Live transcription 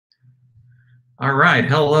All right.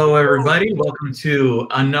 Hello, everybody. Welcome to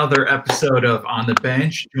another episode of On the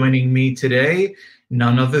Bench. Joining me today,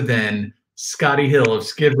 none other than Scotti Hill of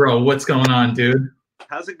Skid Row. What's going on, dude?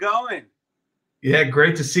 How's it going? Yeah,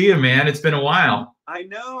 great to see you, man. It's been a while. I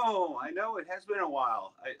know. It has been a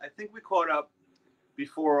while. I think we caught up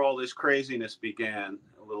before all this craziness began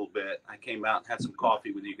a little bit. I came out and had some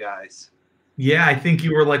coffee with you guys. Yeah, I think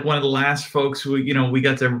you were like one of the last folks we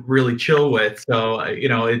got to really chill with. So,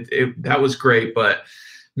 that was great. But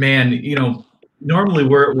man, normally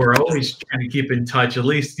we're always trying to keep in touch, at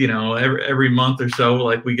least, every month or so,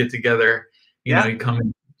 like we get together, you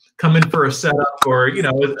come in for a setup, or,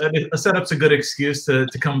 a setup's a good excuse to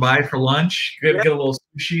come by for lunch, get a little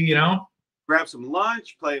sushi, Grab some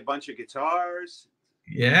lunch, play a bunch of guitars.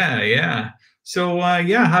 Yeah. So,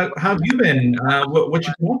 how have you been? What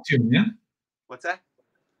you been up to, man? What's that?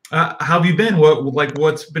 How have you been?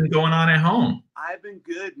 What's been going on at home? I've been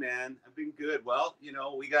good, man. I've been good. Well,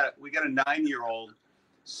 we got a 9-year-old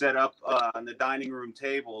set up on the dining room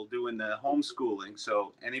table doing the homeschooling.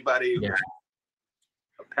 So anybody,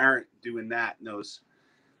 a parent doing that knows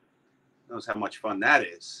how much fun that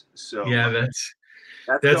is. So yeah, that's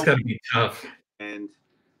got to be tough. And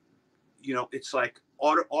it's like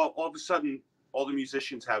all of a sudden, all the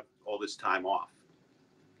musicians have all this time off.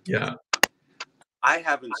 Yeah. I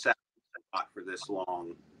haven't sat for this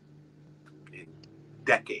long in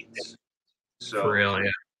decades. So for real,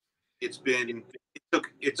 yeah. It took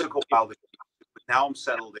a while to, but now I'm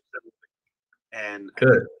settled in, and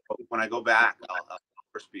good. When I go back, I'll of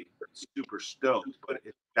course be super stoked, but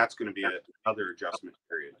that's going to be another adjustment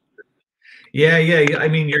period. Yeah. I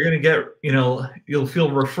mean, you're gonna get, you'll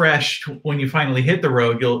feel refreshed when you finally hit the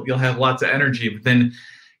road. You'll have lots of energy, but then,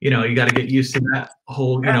 you got to get used to that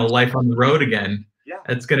whole, life on the road again. Yeah,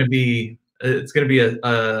 it's gonna be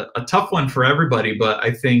a tough one for everybody, but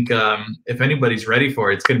I think if anybody's ready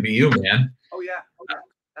for it, it's gonna be you, man. Oh yeah,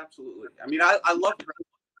 absolutely. I mean, I love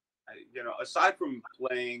traveling. Aside from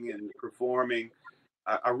playing and performing,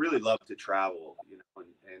 I really love to travel.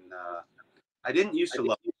 And I didn't used to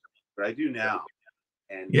love it, but I do now.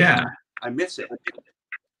 And yeah, I miss it.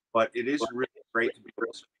 But it is really great to be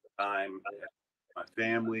able to spend time with my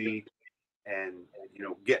family and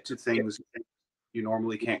get to things you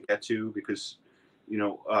normally can't get to, because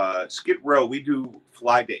Skid Row, we do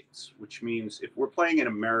fly dates, which means if we're playing in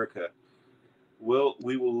America,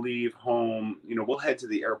 we will leave home, we'll head to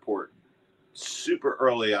the airport super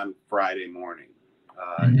early on Friday morning,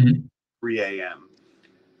 3 a.m.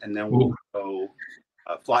 and then we'll go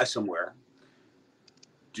fly somewhere,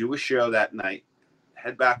 do a show that night,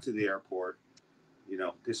 head back to the airport.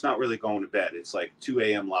 It's not really going to bed. It's like 2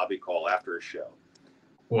 a.m. lobby call after a show.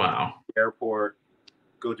 Wow. Airport,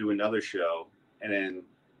 go do another show, and then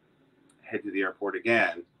head to the airport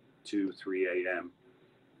again, 2, 3 a.m.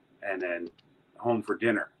 and then home for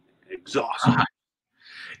dinner. Exhausting.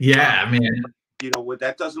 Yeah, man.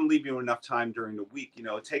 That doesn't leave you enough time during the week.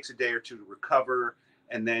 It takes a day or two to recover,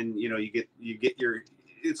 and then you get your.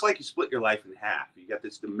 It's like you split your life in half. You got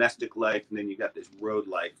this domestic life, and then you got this road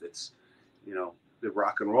life. That's, the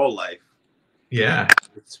rock and roll life. Yeah,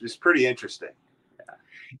 it's pretty interesting.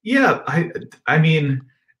 Yeah, I mean,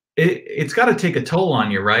 it's got to take a toll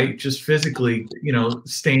on you, right? Just physically,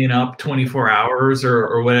 staying up 24 hours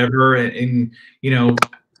or whatever. And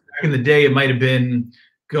back in the day, it might have been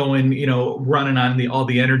going, running on all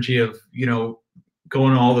the energy of,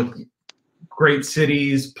 going to all the great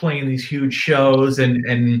cities, playing these huge shows,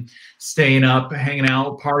 and staying up, hanging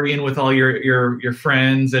out, partying with all your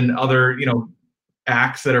friends and other,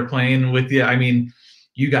 acts that are playing with you. I mean,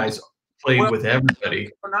 you guys played with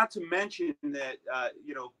everybody. Not to mention that,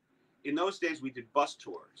 in those days we did bus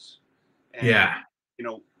tours. And,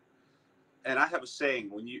 and I have a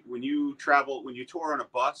saying: when you travel, when you tour on a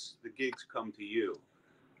bus, the gigs come to you.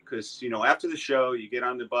 Because after the show, you get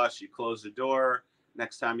on the bus, you close the door.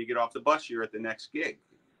 Next time you get off the bus, you're at the next gig.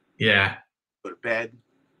 Yeah. Go to bed,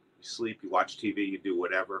 you sleep, you watch TV, you do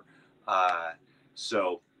whatever.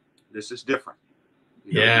 So this is different.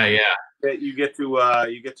 Yeah. You get to a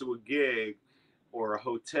gig or a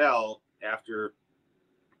hotel after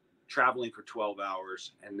traveling for 12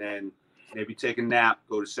 hours, and then maybe take a nap,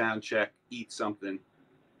 go to sound check, eat something,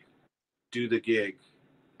 do the gig,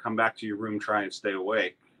 come back to your room, try and stay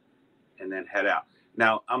awake, and then head out.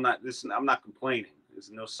 Now, I'm not complaining. There's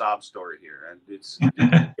no sob story here, and it's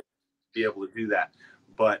be able to do that,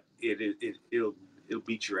 but it'll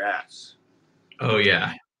beat your ass. Oh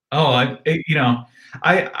yeah. Oh,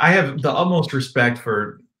 I have the utmost respect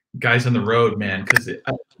for guys on the road, man, because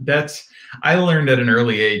that's I learned at an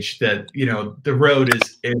early age that the road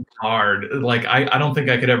is hard. Like I don't think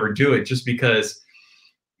I could ever do it just because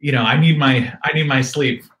I need my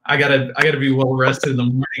sleep. I gotta be well rested in the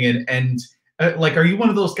morning and like, are you one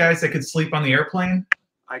of those guys that could sleep on the airplane?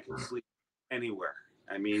 I can sleep anywhere.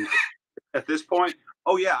 I mean, at this point,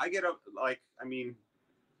 oh yeah, I get up. Like, I mean,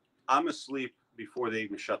 I'm asleep before they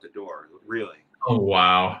even shut the door. Really. Oh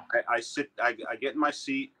wow. I get in my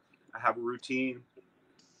seat. I have a routine.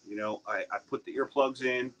 I put the earplugs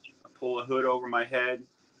in. I pull a hood over my head,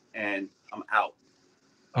 and I'm out.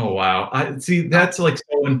 Oh wow. I see, that's like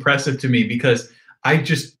so impressive to me because I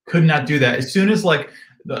just could not do that. As soon as like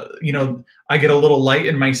I get a little light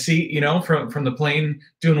in my seat, from the plane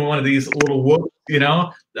doing one of these little whoops,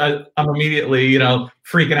 I'm immediately,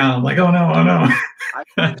 freaking out. I'm like, oh no, oh no.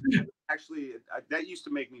 Actually, that used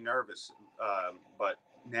to make me nervous, but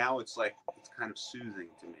now it's kind of soothing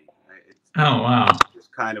to me. Oh wow. It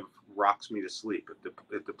just kind of rocks me to sleep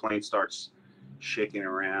if the plane starts shaking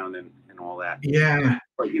around and all that. Yeah.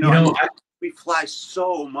 But we fly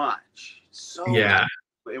so much, yeah.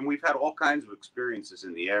 much, and we've had all kinds of experiences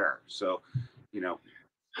in the air. So,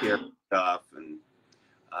 air stuff and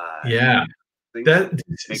yeah. That's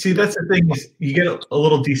the thing is you get a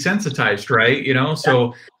little desensitized, right?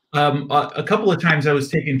 So a couple of times I was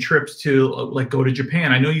taking trips to like go to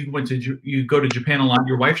Japan. I know you go to Japan a lot.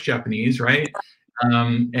 Your wife's Japanese, right?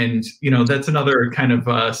 And that's another kind of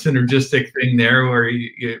synergistic thing there where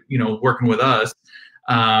you working with us.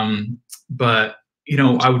 But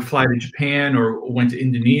I would fly to Japan or went to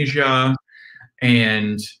Indonesia,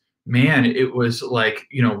 and man, it was like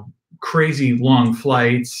crazy long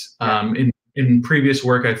flights. In previous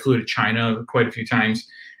work, I flew to China quite a few times.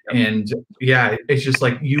 And yeah, it's just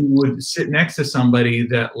like you would sit next to somebody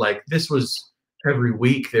that like this was every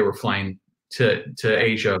week they were flying to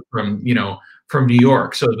Asia from New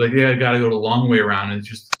York. So like they got to go the long way around and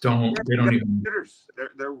just they don't even.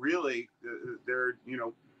 They're really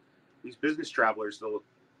these business travelers. A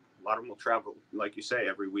lot of them will travel, like you say,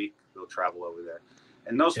 every week they'll travel over there,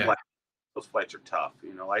 and those flights are tough.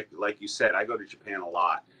 Like you said, I go to Japan a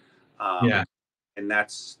lot. And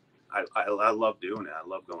that's I love doing it. I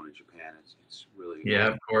love going to Japan. It's really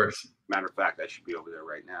of course. Matter of fact, I should be over there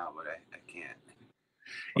right now, but I can't.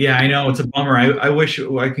 Yeah, I know, it's a bummer. I wish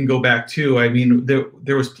I can go back too. I mean,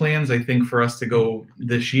 there was plans I think for us to go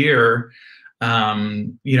this year.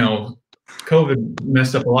 COVID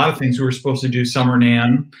messed up a lot of things. We were supposed to do Summer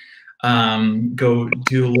NAMM, go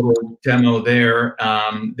do a little demo there.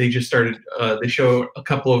 They just started. They show a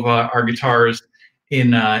couple of our guitars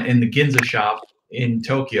in the Ginza shop in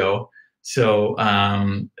Tokyo. So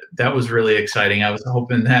that was really exciting. I was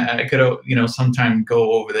hoping that I could, sometime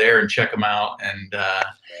go over there and check them out. And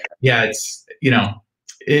yeah, it's,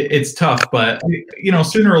 it's tough, but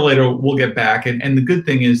sooner or later we'll get back. And the good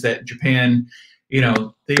thing is that Japan,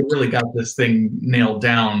 they really got this thing nailed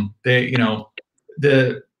down. They,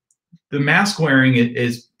 the mask wearing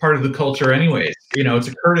is part of the culture anyways. It's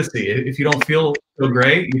a courtesy. If you don't feel so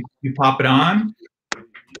great, you pop it on.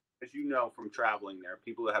 From traveling there,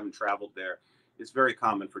 people that haven't traveled there, it's very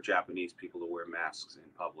common for Japanese people to wear masks in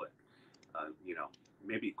public.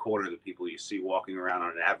 Maybe a quarter of the people you see walking around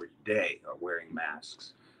on an average day are wearing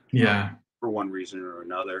masks. For one reason or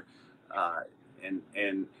another. And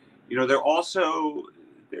they're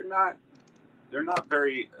not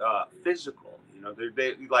very physical.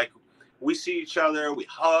 They like, we see each other, we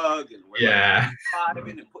hug, and we're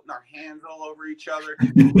vibing and putting our hands all over each other.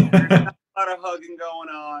 A lot of hugging going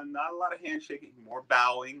on, not a lot of handshaking, more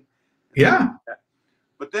bowing. Yeah.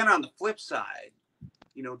 But then on the flip side,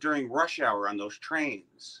 during rush hour on those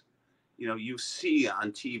trains, you see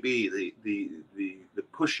on TV the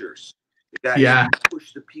pushers, the guys who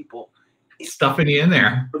push the people, stuffing you in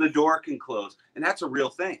there so the door can close, and that's a real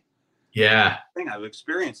thing. I've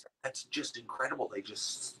experienced. That's just incredible. They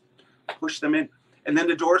just push them in, and then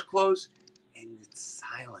the doors close, and it's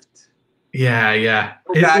silent.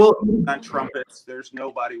 On trumpets, there's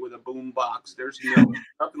nobody with a boom box. There's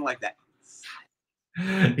nothing like that.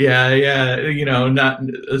 Not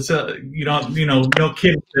so no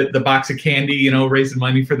kid with the box of candy, raising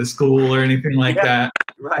money for the school or anything like that.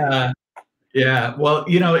 Right. Well,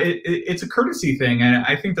 it's a courtesy thing, and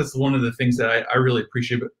I think that's one of the things that I really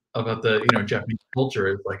appreciate about the Japanese culture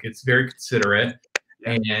is like it's very considerate,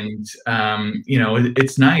 and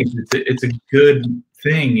it's nice. It's a good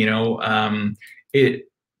thing.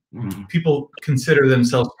 People consider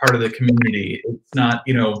themselves part of the community. It's not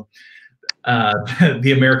the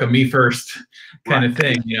America me first kind of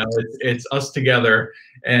thing. It's us together,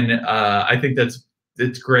 and I think that's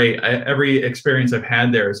it's great. Every experience I've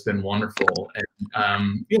had there has been wonderful,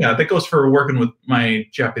 and yeah, that goes for working with my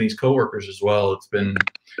Japanese coworkers as well. It's been,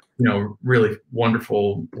 really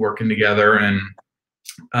wonderful working together, and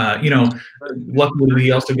luckily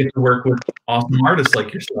we also get to work with awesome artists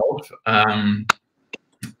like yourself,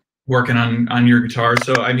 working on your guitar.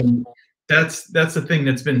 So I mean, that's the thing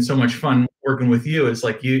that's been so much fun working with you, is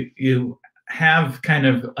like you have kind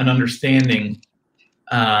of an understanding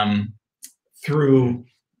through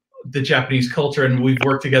the Japanese culture, and we've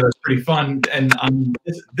worked together. It's pretty fun. And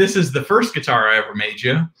this is the first guitar I ever made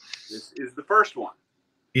you. This is the first one.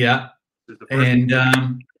 Yeah. This is the first and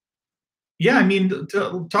one. yeah, I mean,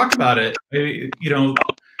 talk about it.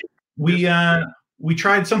 We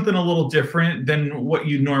tried something a little different than what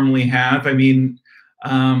you normally have. I mean,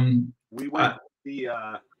 we went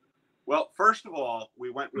well, first of all, we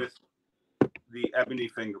went with the ebony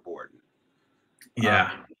fingerboard.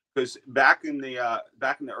 Yeah. Because back in the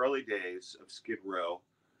early days of Skid Row,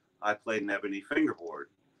 I played an ebony fingerboard,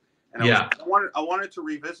 and I wanted to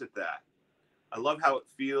revisit that. I love how it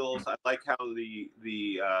feels. I like how the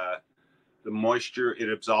moisture,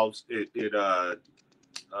 it absorbs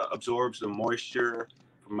the moisture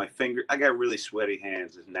from my finger. I got really sweaty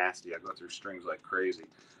hands. It's nasty. I go through strings like crazy,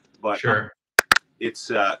 but sure.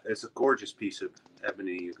 It's a gorgeous piece of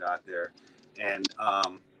ebony you got there, and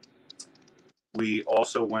we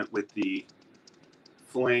also went with the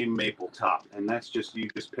flame maple top, and that's just, you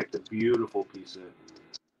just picked a beautiful piece of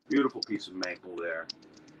maple there.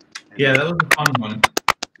 And yeah, that was a fun one to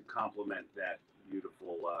complement that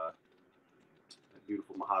beautiful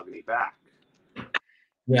mahogany back.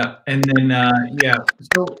 Yeah, and then yeah,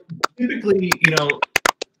 so typically,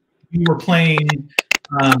 you were playing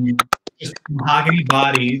just mahogany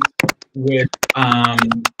bodies with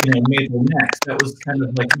maple necks. That was kind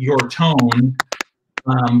of like your tone.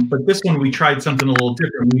 But this one, we tried something a little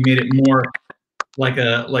different. We made it more like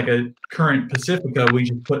a current Pacifica. We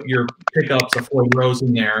just put your pickups, a Floyd Rose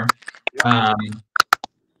in there. And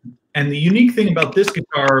the unique thing about this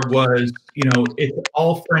guitar was, it's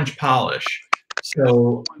all French polish.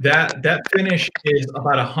 So that finish is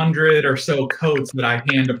about 100 or so coats that I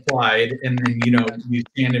hand applied, and then you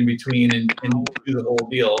stand in between and do the whole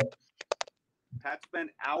deal. Pat spent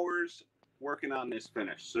hours working on this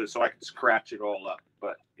finish, so I could scratch it all up.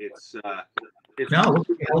 But it's held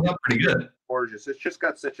up pretty good. Gorgeous. It's just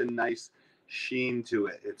got such a nice sheen to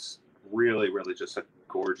it. It's really, really just a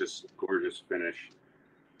gorgeous, gorgeous finish.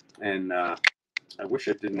 And I wish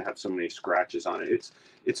it didn't have so many scratches on it.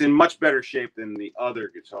 It's in much better shape than the other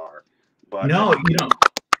guitar. But no,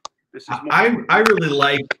 this is I really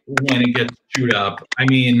like when it gets chewed up. I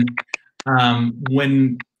mean,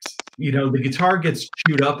 when the guitar gets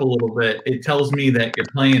chewed up a little bit, it tells me that you're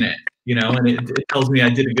playing it, and it tells me I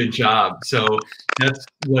did a good job. So that's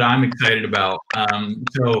what I'm excited about.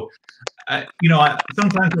 So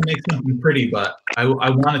sometimes I make something pretty, but I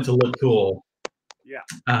want it to look cool. Yeah.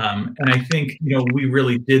 And I think we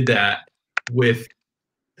really did that with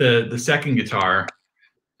the second guitar.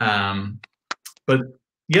 But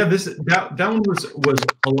yeah, that one was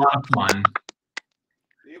a lot of fun.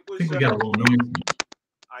 It was, I think we got a little noise.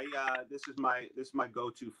 This is my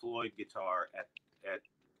go-to Floyd guitar at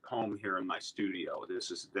home here in my studio.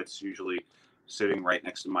 That's usually sitting right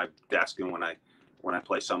next to my desk, and when I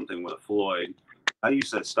play something with a Floyd, I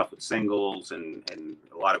use that stuff with singles and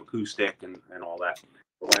a lot of acoustic and all that.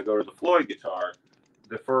 But when I go to the Floyd guitar,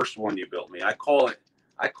 the first one you built me, I call it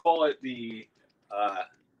the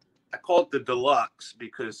deluxe,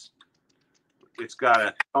 because it's got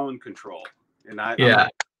a tone control, and I'm a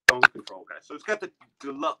tone control guy, so it's got the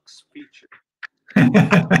deluxe feature.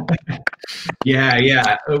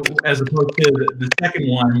 Yeah. As opposed to the second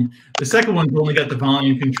one. The second one's only got the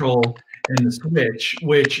volume control and the switch,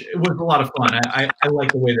 which was a lot of fun. I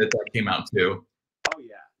like the way that came out too. Oh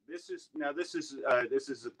yeah, this is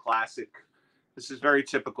a classic. This is very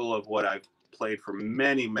typical of what I've played for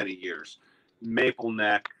many, many years. Maple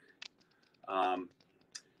neck, and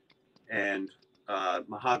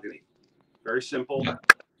mahogany. Very simple. Yeah.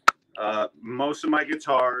 Most of my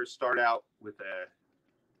guitars start out with a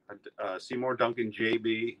Seymour Duncan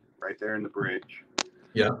JB right there in the bridge.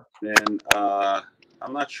 Yeah. Then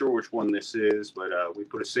I'm not sure which one this is, but we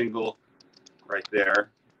put a single right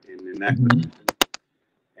there in the neck. Mm-hmm.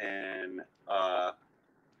 And of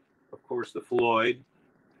course the Floyd,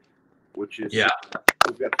 which is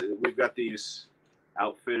we've got these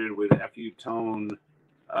outfitted with FU tone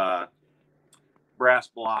brass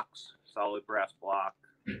blocks, solid brass block.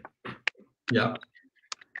 Yeah.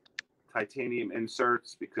 Titanium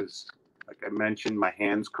inserts, because like I mentioned, my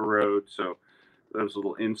hands corrode, so those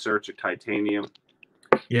little inserts are titanium.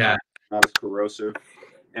 Yeah. Not as corrosive.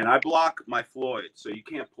 And I block my Floyds, so you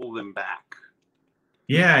can't pull them back.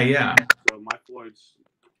 Yeah, yeah. So my Floyds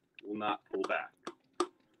will not pull back.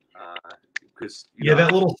 Because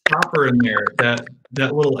that little stopper in there, that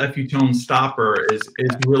little FU tone stopper is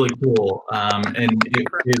really cool. And it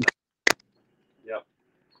Yep.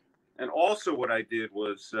 And also what I did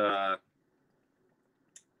was I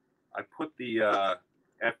put the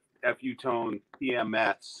FU tone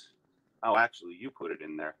PMS. Oh, actually, you put it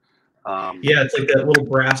in there. Yeah, it's like that little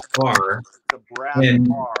brass bar. The brass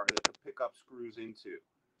bar that the pickup screws into.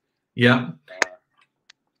 Yep.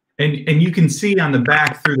 And you can see on the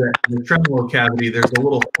back through the tremolo cavity, there's a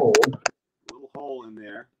little hole. A little hole in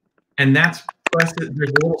there. And that's pressed.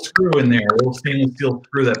 There's a little screw in there, a little stainless steel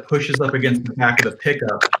screw that pushes up against the back of the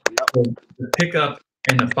pickup. Yep. So the pickup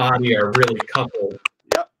and the body are really coupled.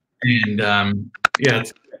 Yep. And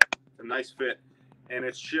it's a nice fit. And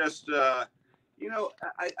it's just, I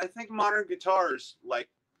think modern guitars, like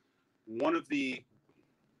one of the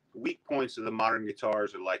weak points of the modern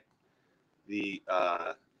guitars are like the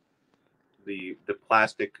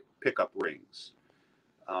plastic pickup rings.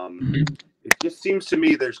 It just seems to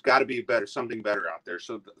me there's got to be something better out there.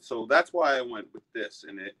 So that's why I went with this,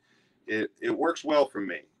 and it works well for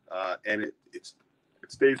me. And it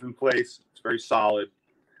stays in place. It's very solid.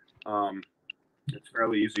 It's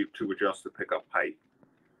fairly easy to adjust the pickup height,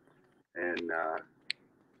 and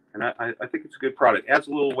I think it's a good product. It adds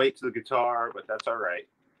a little weight to the guitar, but that's all right.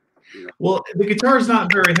 Well, the guitar is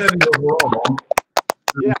not very heavy overall.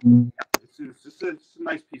 Yeah, it's just a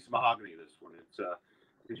nice piece of mahogany. This one, it's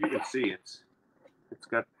as you can see, it's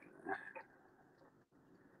got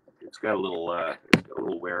a little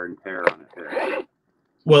wear and tear on it there.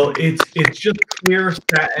 Well, it's just clear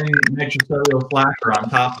satin nitrocellulose lacquer on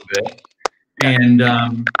top of it, and I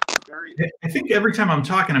think every time I'm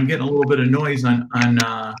talking, I'm getting a little bit of noise on one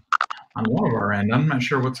of our end. I'm not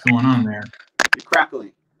sure what's going on there. You're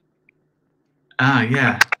crackling. Ah,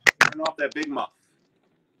 yeah. Turn off that big muff.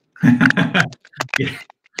 Yeah.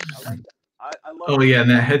 I love oh yeah, and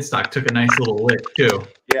that headstock took a nice little lick too.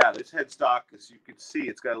 Yeah, this headstock, as you can see,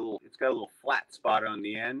 it's got a little flat spot on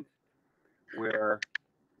the end where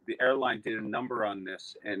the airline did a number on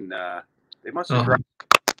this, and they must have dropped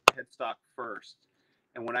the headstock first.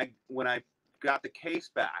 And when I got the case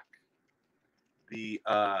back,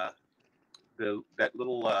 that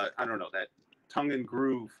little I don't know, that tongue and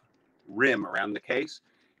groove rim around the case,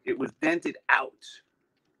 it was dented out.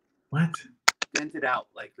 What? Dented out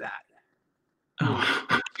like that. Oh.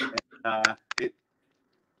 And,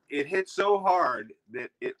 it hit so hard that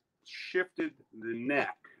it shifted the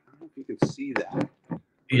neck. I don't know if you can see that.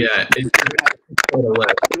 Yeah, it's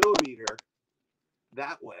a millimeter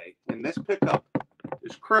that way, and this pickup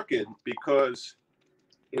is crooked because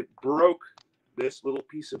it broke this little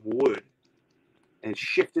piece of wood and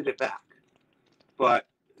shifted it back. But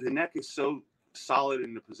the neck is so solid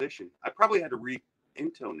in the position. I probably had to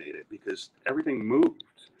re-intonate it because everything moved.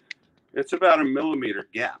 It's about a millimeter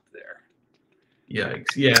gap there.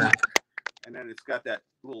 Yikes! Yeah. And then it's got that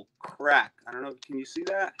little crack. I don't know. Can you see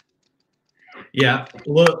that? Yeah, a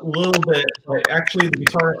little bit. But actually, the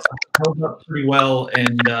guitar held up pretty well,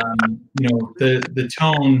 and the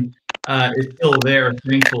tone is still there,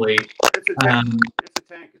 thankfully. It's a tank.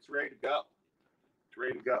 It's ready to go. It's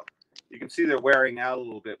ready to go. You can see they're wearing out a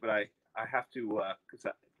little bit, but I have to because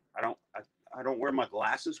I don't wear my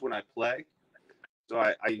glasses when I play. So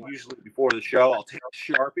I usually before the show I'll take a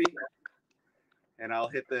Sharpie and I'll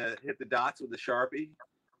hit the dots with the Sharpie.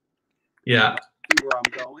 Yeah. See where I'm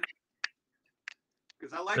going.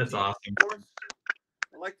 Because I like that's awesome. Force.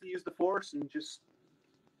 I like to use the force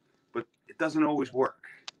but it doesn't always work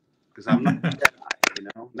because I'm not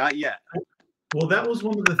Jedi, not yet. Well, that was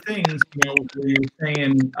one of the things, where you were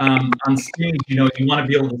saying on stage, you want to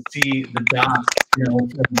be able to see the dots, from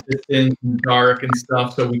distance and dark and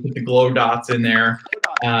stuff. So we put the glow dots in there,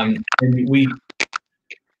 and we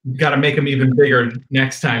got to make them even bigger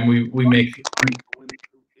next time we make. If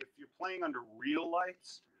you're playing under real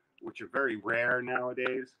lights, which are very rare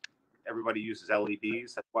nowadays, everybody uses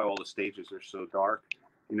LEDs. That's why all the stages are so dark.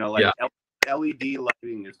 LED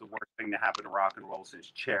lighting is the worst thing to happen to rock and roll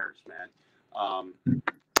since chairs, man.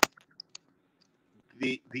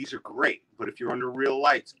 These are great, but if you're under real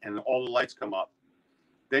lights and all the lights come up,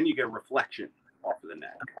 then you get a reflection off of the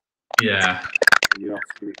neck. Yeah.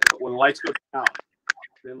 But when the lights go down,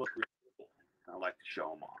 they look really cool. I like to show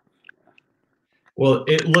them off. Yeah. Well,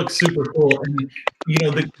 it looks super cool, and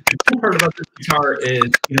the cool part about this guitar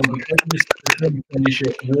is because this finish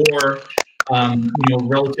it wore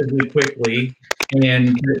relatively quickly.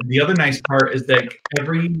 And the other nice part is that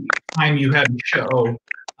every time you have a show,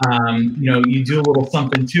 you know, you do a little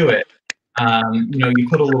something to it. You know, you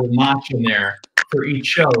put a little notch in there for each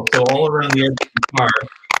show, so all around the edge of the guitar.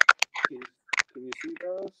 Can you see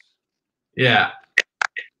those? Yeah.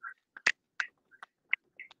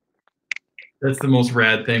 That's the most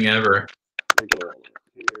rad thing ever. Here.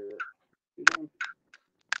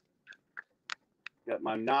 Got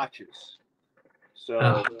my notches. So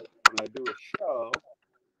when I do a show,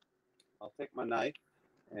 I'll take my knife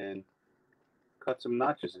and cut some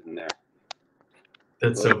notches in there.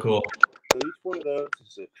 That's so cool. So each one of those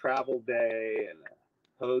is a travel day and a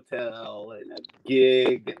hotel and a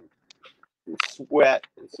gig and sweat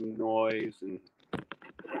and some noise and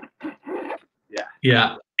yeah.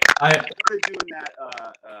 Yeah. I started doing that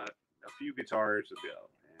a few guitars ago.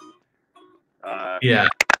 And, yeah.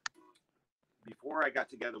 Before I got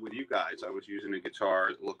together with you guys, I was using a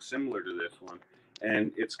guitar that looks similar to this one,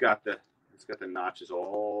 and it's got the notches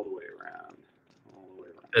all the way around.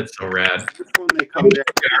 That's so rad. This one they come down.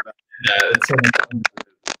 That's so fun.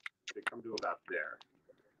 They come to about there.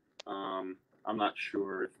 I'm not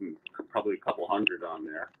sure. It's probably a couple hundred on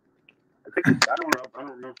there. I don't know. I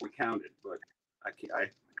don't remember if we counted, but I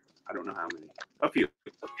don't know how many. A few.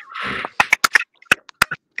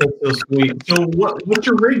 That's so sweet. So what's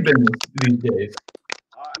your rig been these days?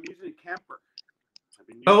 I'm using a Kemper.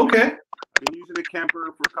 Okay. I've been using a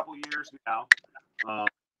Kemper for a couple years now.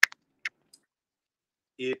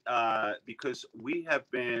 Because we have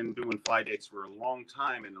been doing fly dates for a long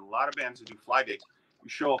time, and a lot of bands that do fly dates, you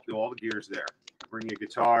show up to all the gears there. You bring your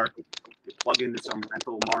guitar, you plug into some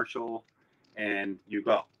rental Marshall, and you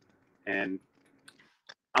go. And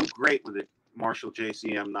I'm great with it. Marshall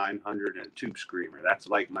JCM 900 and a tube screamer. That's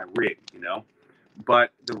like my rig, you know.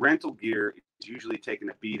 But the rental gear is usually taking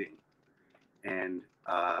a beating, and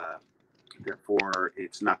therefore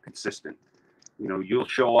it's not consistent. You know, you'll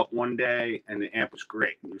show up one day and the amp is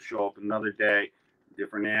great. You'll show up another day,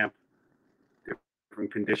 different amp,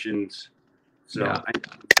 different conditions. So I need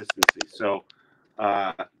consistency. So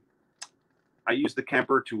I use the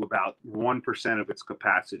Kemper to about 1% of its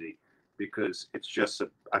capacity because it's just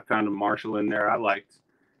I found a Marshall in there I liked,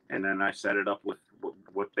 and then I set it up with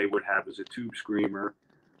what they would have as a tube screamer,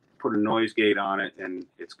 put a noise gate on it, and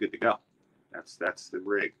it's good to go. That's the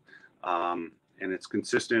rig. And it's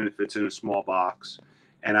consistent if it's in a small box.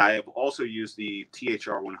 And I have also used the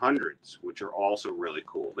THR 100s, which are also really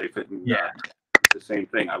cool. They fit in the same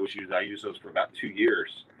thing. I used those for about 2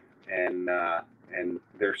 years, and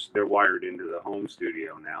they're wired into the home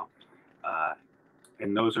studio now.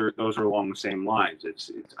 And those are along the same lines.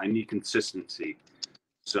 It's I need consistency,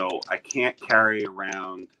 so I can't carry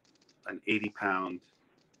around an 80-pound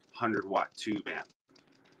 100-watt tube amp.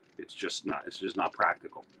 It's just not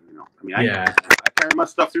practical, you know. I mean, I carry my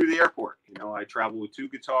stuff through the airport. You know, I travel with 2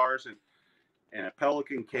 guitars and a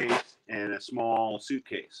Pelican case and a small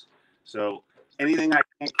suitcase. So anything I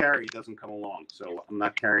can't carry doesn't come along. So I'm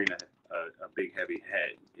not carrying a big heavy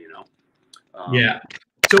head, you know.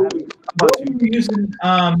 So what were you using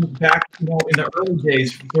back, you know, in the early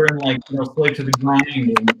days during like, you know, Slave to the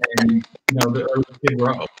Grind and you know, the early Skid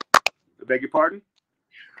Row? I beg your pardon?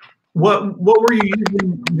 What were you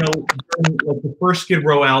using, you know, during like the first Skid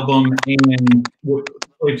Row album and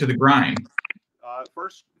Slave to the Grind?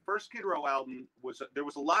 First Skid Row album there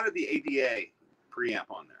was a lot of the ADA preamp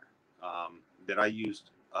on there that I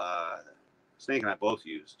used. Snake and I both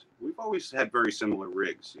used. We've always had very similar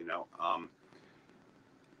rigs, you know.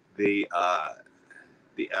 I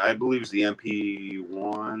believe it was the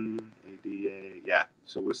MP1 ADA. Yeah,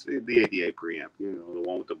 so it was the ADA preamp, you know, the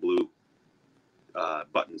one with the blue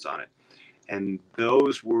buttons on it. And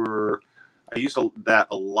those were, I used that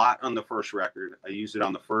a lot on the first record. I used it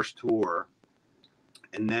on the first tour.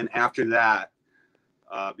 And then after that,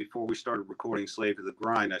 before we started recording Slave to the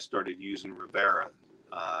Grind, I started using Rivera.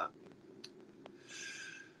 I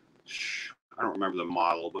don't remember the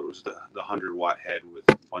model, but it was the 100-watt head with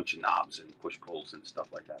a bunch of knobs and push pulls and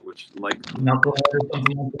stuff like that. Which, like, Knucklehead or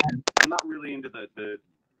something like that. I'm not really into the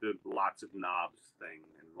lots of knobs thing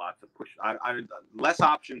and lots of push. I less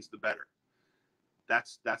options, the better.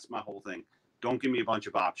 That's my whole thing. Don't give me a bunch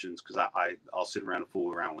of options because I'll sit around and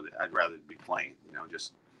fool around with it. I'd rather be playing, you know,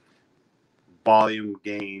 just volume,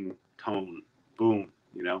 gain, tone, boom,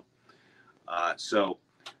 you know.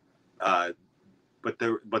 But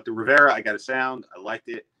the Rivera, I got a sound, I liked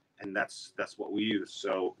it, and that's what we use.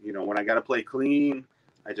 So, you know, when I got to play clean,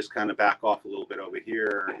 I just kind of back off a little bit over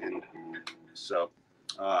here, and so.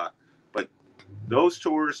 But those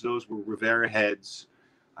tours, those were Rivera heads.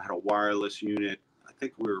 I had a wireless unit. I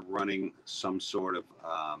think we were running some sort of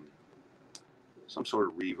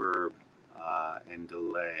reverb and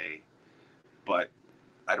delay, but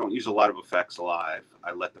I don't use a lot of effects live.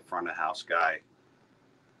 I let the front of house guy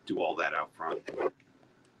do all that out front.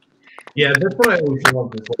 Yeah, that's what I always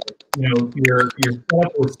loved. Is like, you know, your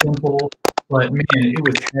setup was simple, but man, it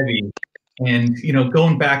was heavy. And you know,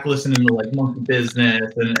 going back listening to like Monkey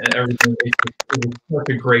Business and everything, it was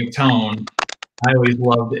such a great tone. I always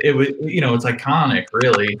loved it. It was, you know, it's iconic,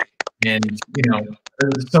 really. And you know,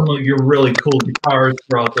 some of your really cool guitars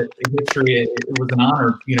throughout the history. It was an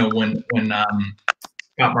honor, you know, when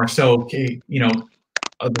Scott Marceau, you know,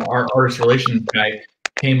 our artist relations guy,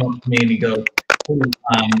 came up to me and he goes, "Hey,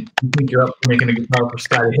 you think you're up for making a guitar for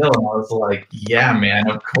Scotti Hill?" And I was like, "Yeah, man,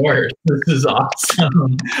 of course. This is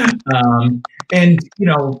awesome." And you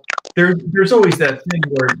know, there's always that thing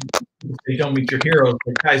where they don't meet your heroes.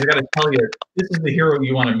 Like, guys, I got to tell you, this is the hero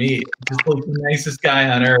you want to meet. Just like the nicest guy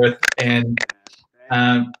on earth. And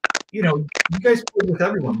you know, you guys played with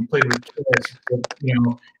everyone. You played with Kiss, with, you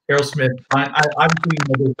know, Aerosmith. Obviously, you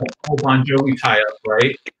know, there's that whole Bon Jovi tie-up,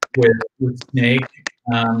 right? With Snake,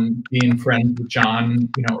 being friends with John,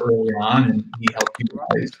 you know, early on, and he helped you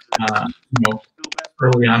guys, you know,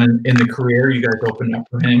 early on in the career. You guys opened up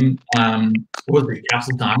for him. What was it,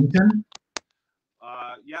 Castle Donington?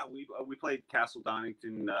 Yeah, we played Castle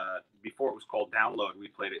Donington before it was called Download. We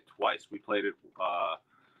played it twice. We played it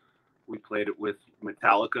with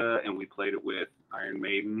Metallica, and we played it with Iron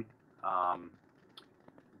Maiden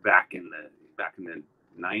back in the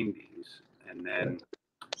 90s, and then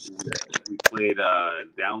we played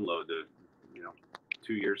Download, you know,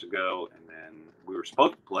 2 years ago, and then we were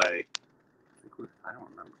supposed to play. I don't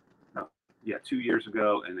remember. No, yeah, 2 years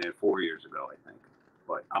ago, and then 4 years ago, I think,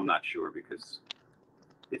 but I'm not sure because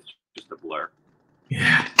it's just a blur.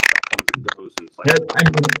 Yeah. Goes and like, I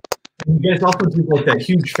mean, you guys also did like that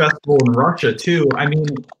huge festival in Russia too. I mean,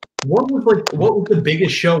 what was the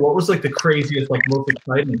biggest show? What was like the craziest, like most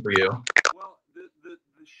exciting for you? Well, the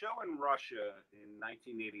show in Russia in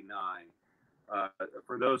 1989.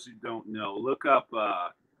 For those who don't know, look up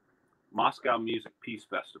Moscow Music Peace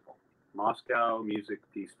Festival. Moscow Music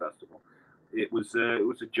Peace Festival. It was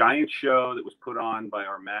a giant show that was put on by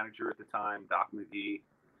our manager at the time, Doc McGee.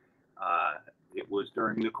 It was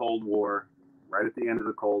during the Cold War, right at the end of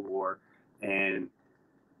the Cold War, and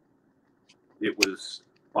it was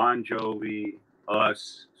Bon Jovi,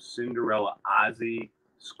 us, Cinderella, Ozzy,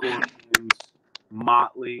 Scorpions,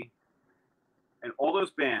 Motley, and all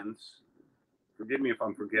those bands. Forgive me if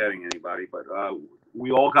I'm forgetting anybody, but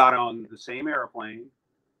we all got on the same airplane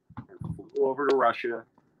and flew over to Russia,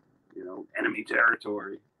 you know, enemy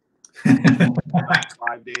territory.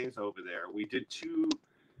 5 days over there. We did 2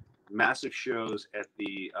 massive shows at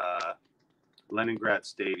the Leningrad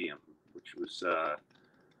Stadium, which was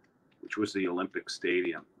the Olympic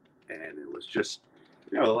Stadium, and it was just,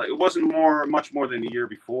 you know, it wasn't much more than a year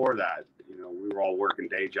before that. You know, we were all working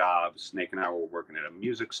day jobs. Snake and I were working at a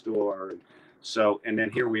music store, and then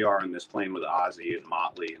here we are on this plane with Ozzy and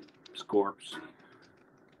Motley and Scorps.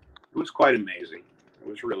 It was quite amazing. It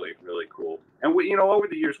was really, really cool. And we, you know, over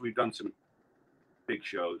the years we've done some big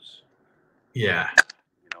shows. Yeah.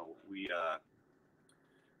 You know, we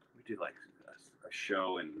did like a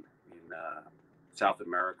show in South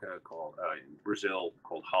America called in Brazil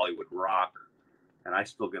called Hollywood Rock, and I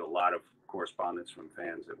still get a lot of correspondence from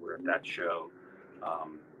fans that were at that show.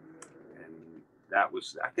 And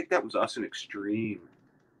I think that was us in Extreme.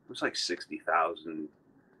 It was like 60,000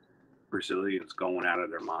 Brazilians going out of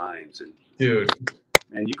their minds, and dude.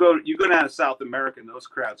 And you go down to South America, and those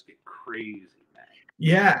crowds get crazy, man.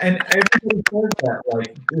 Yeah, and everybody says that.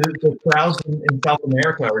 Like the crowds in South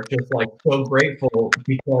America are just like so grateful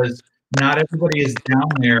because not everybody is down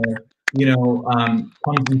there, you know,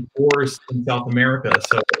 comes in force in South America.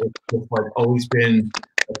 So it's just like always been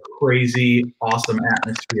a crazy, awesome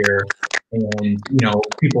atmosphere. And, you know,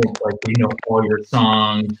 people like, you know, all your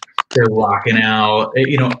songs, they're rocking out.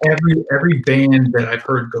 You know, every band that I've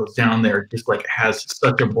heard goes down there just like has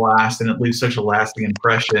such a blast and it leaves such a lasting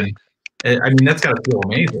impression. I mean, that's got to feel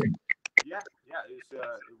amazing. Yeah, it's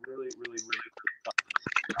really, really, really.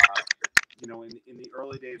 You know, in the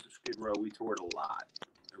early days of Skid Row, we toured a lot.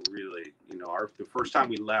 Really, you know, the first time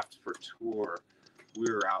we left for tour, we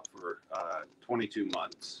were out for 22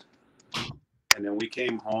 months, and then we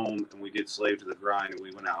came home and we did Slave to the Grind, and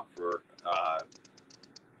we went out for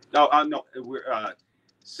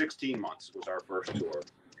 16 months was our first tour.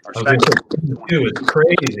 Our second it was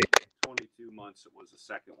crazy. 22 months was the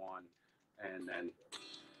second one, and then,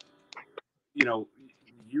 you know,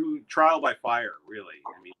 you trial by fire, really.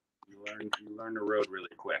 I mean, you learn the road really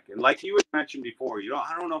quick, and like you had mentioned before,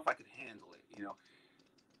 I don't know if I could handle it. You know,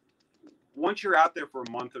 once you're out there for a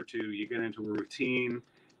month or two, you get into a routine,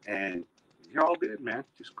 and you're all good, man.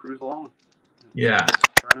 Just cruise along. Yeah.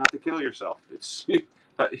 Try not to kill yourself. It's, you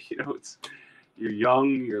know, you're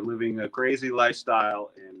young, you're living a crazy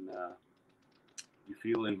lifestyle, and you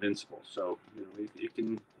feel invincible. So, you know, it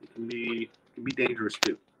can be dangerous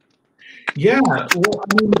too. Yeah. Well,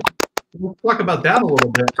 I mean, let's talk about that a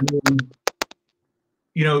little bit. I mean,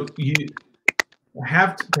 you know, you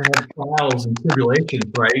have to have trials and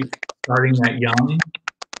tribulations, right? Starting that young.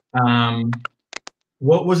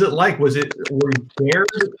 What was it like? Were you scared?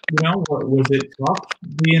 You know, was it tough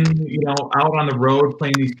being, you know, out on the road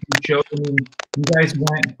playing these huge shows? I mean, you guys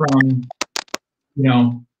went from, you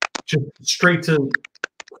know, just straight to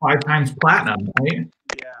 5 times platinum, right?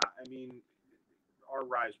 Yeah, I mean, our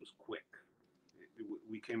rise was quick.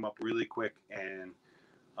 We came up really quick, and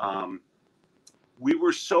we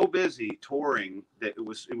were so busy touring that it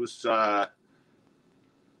was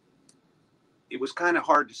kind of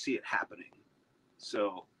hard to see it happening.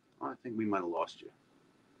 So I think we might have lost you.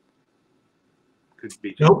 Could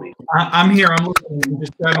be just Nope. me. I'm here. I'm listening. I'm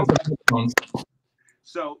just grabbing some headphones.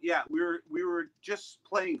 So yeah, we were just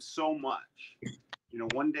playing so much. You know,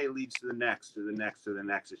 one day leads to the next, to the next, to the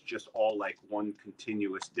next. It's just all like one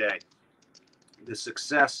continuous day. The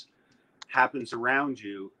success happens around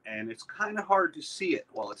you, and it's kind of hard to see it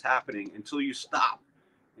while it's happening until you stop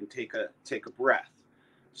and take a breath.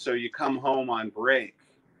 So you come home on break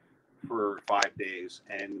for 5 days,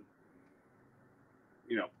 and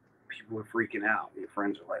you know, people are freaking out. Your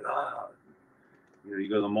friends are like, oh, you know, you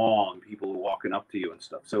go to the mall and people are walking up to you and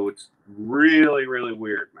stuff. So it's really, really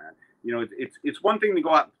weird, man. You know, it's one thing to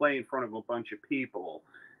go out and play in front of a bunch of people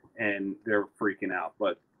and they're freaking out,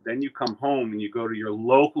 but then you come home and you go to your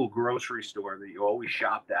local grocery store that you always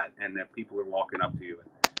shopped at, and that people are walking up to you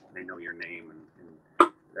and they know your name,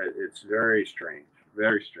 and it's very strange,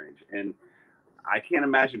 very strange. And I can't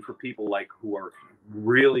imagine for people like who are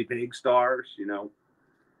really big stars, you know,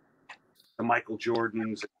 the Michael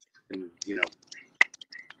Jordans, and you know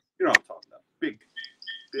what I'm talking about, big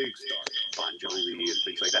stars, Bon Jovi and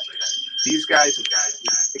things like that. These guys,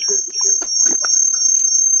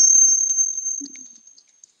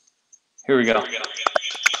 Here we go.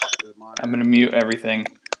 I'm going to mute everything.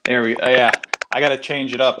 There we go. Yeah, I got to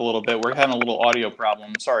change it up a little bit. We're having a little audio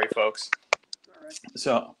problem. Sorry, folks.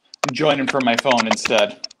 So I'm joining from my phone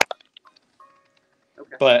instead.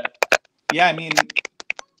 Okay. But yeah, I mean,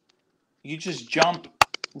 you just jump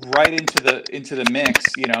right into the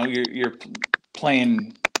mix. You know, you're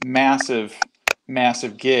playing massive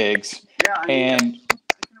gigs. Yeah, I mean, and I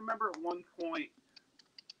can remember at one point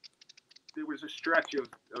there was a stretch of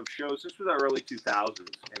shows. This was the early 2000s,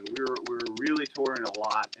 and we were really touring a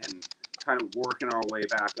lot and kind of working our way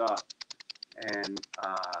back up. And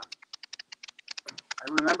I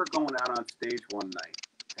remember going out on stage one night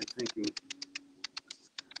and thinking,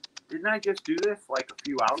 didn't I just do this like a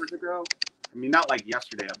few hours ago? I mean, not like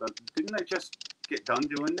yesterday, but didn't I just get done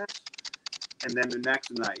doing this? And then the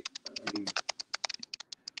next night, I mean,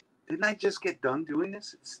 didn't I just get done doing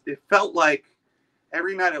this? It felt like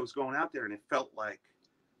every night I was going out there, and it felt like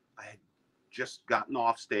I had just gotten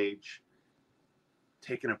off stage,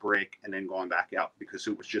 taken a break, and then gone back out, because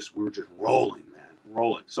it was just, we were just rolling, man,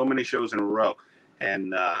 rolling. So many shows in a row,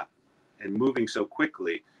 and moving so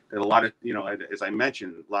quickly that a lot of, you know, as I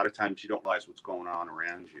mentioned, a lot of times you don't realize what's going on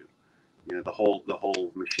around you. You know, the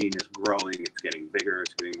whole machine is growing, it's getting bigger,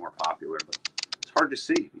 it's getting more popular, but it's hard to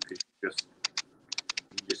see because you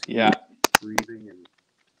just yeah. breathing and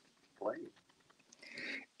playing.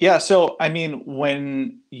 Yeah, so I mean,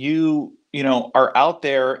 when you know, are out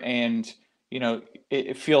there and, you know,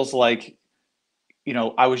 it feels like, you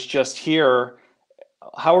know, I was just here.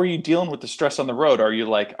 How are you dealing with the stress on the road? Are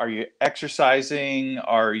you exercising?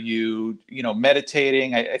 Are you, you know,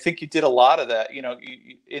 meditating? I think you did a lot of that, you know,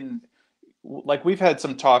 like we've had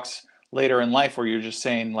some talks later in life where you're just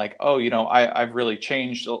saying like, oh, you know, I've really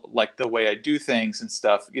changed like the way I do things and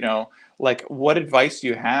stuff, you know, like what advice do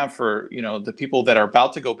you have for, you know, the people that are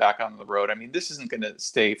about to go back on the road? I mean, this isn't going to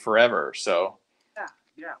stay forever. So.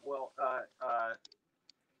 Yeah. Well,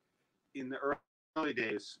 in the early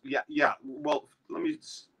days, yeah. Well, let me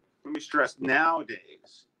stress.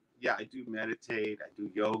 Nowadays, yeah, I do meditate, I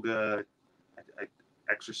do yoga, I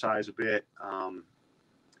exercise a bit, and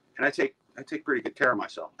I take pretty good care of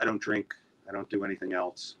myself. I don't drink, I don't do anything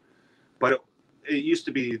else. But it used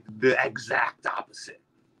to be the exact opposite.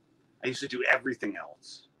 I used to do everything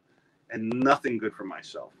else and nothing good for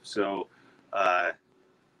myself. So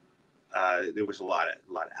there was a lot of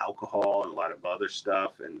alcohol and a lot of other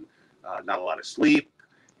stuff, and not a lot of sleep.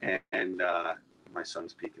 And my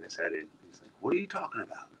son's peeking his head in. He's like, "What are you talking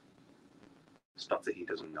about?" Stuff that he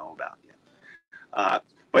doesn't know about yet.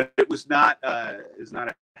 But was not a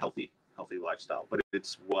healthy lifestyle, but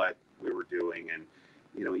it's what we were doing, and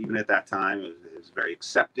even at that time, it was very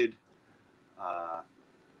accepted.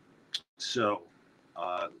 So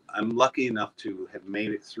I'm lucky enough to have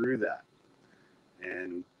made it through that,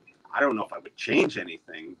 and I don't know if I would change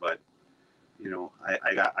anything, but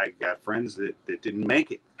I got friends that didn't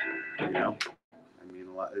make it. I mean,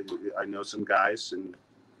 I know some guys and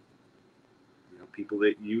people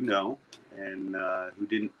that and who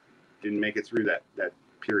didn't make it through that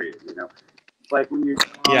period. Like when you're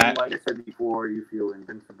like I said before, you feel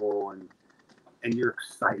invincible and you're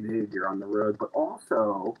excited, you're on the road, but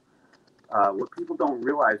also what people don't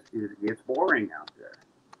realize is it gets boring out there.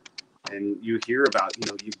 And you hear about, you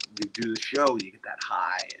do the show, you get that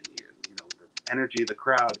high, and the energy of the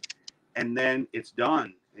crowd, and then it's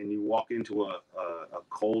done, and you walk into a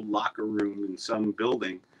cold locker room in some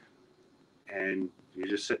building, and you're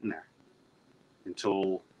just sitting there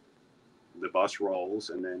until the bus rolls,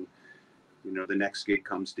 and then the next gig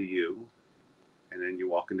comes to you, and then you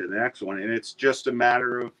walk into the next one, and it's just a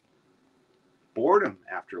matter of boredom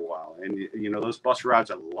after a while. And those bus rides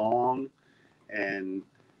are long, and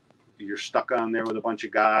you're stuck on there with a bunch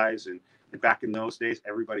of guys, and back in those days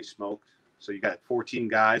everybody smoked, so you got 14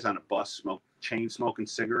 guys on a bus chain smoking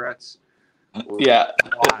cigarettes. Yeah,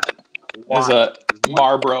 there's a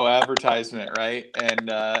Marlboro advertisement, right?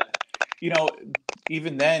 And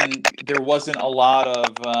even then there wasn't a lot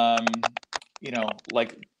of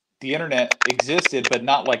like the internet existed, but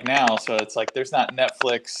not like now. So it's like there's not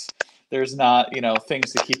Netflix, there's not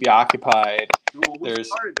things to keep you occupied. Well, there was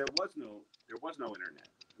no internet.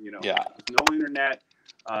 Yeah. There was no internet.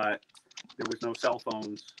 There was no cell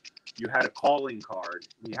phones. You had a calling card.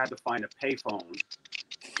 You had to find a payphone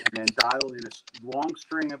and then dial in a long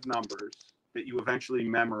string of numbers that you eventually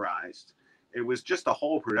memorized. It was just a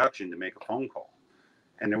whole production to make a phone call.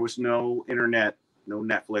 And there was no internet, no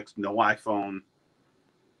Netflix, no iPhone,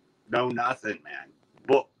 no nothing, man.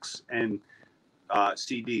 Books and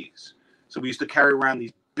CDs. So we used to carry around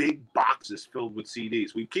these big boxes filled with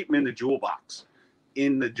CDs. We'd keep them in the jewel box,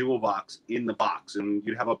 in the box. And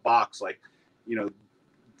you'd have a box like,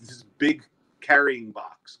 this big carrying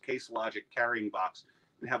box, Case Logic carrying box,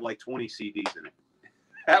 and have like 20 CDs in it.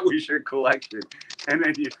 That was your collection. And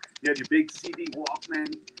then you had your big CD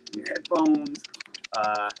Walkman, your headphones.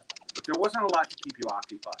 But there wasn't a lot to keep you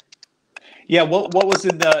occupied. Yeah, what was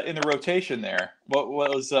in the rotation there? What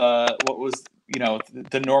was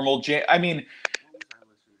the normal jam? I mean, what was I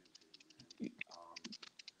listening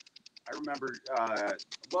to? I remember.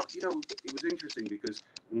 It was interesting because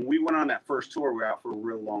when we went on that first tour, we were out for a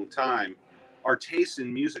real long time. Our taste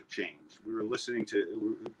in music changed. We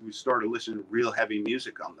started listening to real heavy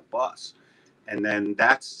music on the bus, and then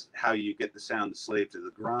that's how you get the sound of Slave to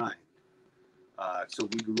the Grind. So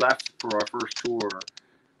we left for our first tour.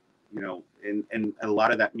 And a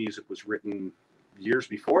lot of that music was written years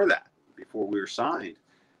before that, before we were signed.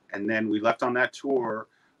 And then we left on that tour,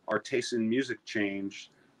 our taste in music changed,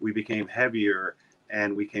 we became heavier,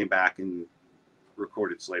 and we came back and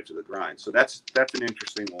recorded Slave to the Grind. So that's an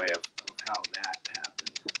interesting way of how that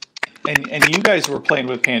happened. And you guys were playing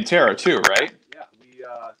with Pantera too, right?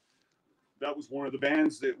 Yeah, that was one of the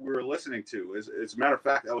bands that we were listening to. As a matter of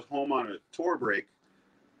fact, I was home on a tour break,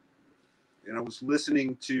 and I was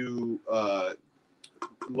listening to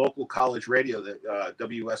local college radio, that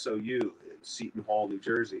WSOU in Seton Hall, New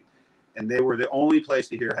Jersey, and they were the only place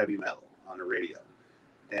to hear heavy metal on the radio.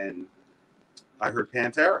 And I heard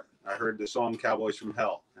Pantera. I heard the song "Cowboys from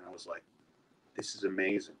Hell," and I was like, "This is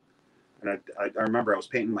amazing." And I remember I was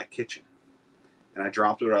painting my kitchen, and I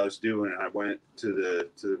dropped what I was doing, and I went to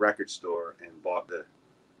the record store and bought the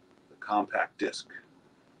compact disc.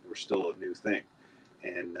 They were still a new thing,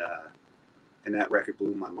 and that record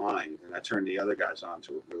blew my mind. And I turned the other guys on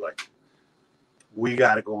to it. We're like, we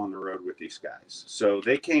got to go on the road with these guys. So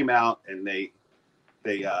they came out and they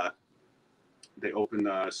opened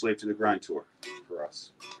Slave to the Grind tour for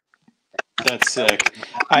us. That's sick.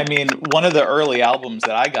 I mean, one of the early albums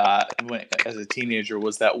that I got as a teenager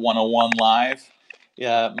was that 101 Live.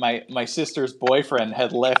 Yeah, my sister's boyfriend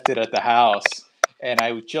had left it at the house, and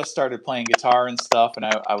I just started playing guitar and stuff, and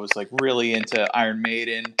I was like really into Iron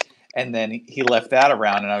Maiden, and then he left that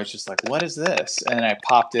around, and I was just like, what is this? And then I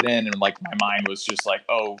popped it in, and like my mind was just like,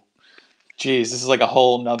 oh, geez, this is like a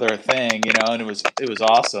whole nother thing, and it was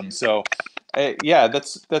awesome. So, yeah,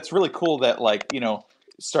 that's really cool that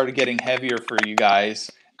started getting heavier for you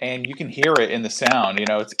guys, and you can hear it in the sound.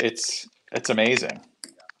 It's amazing.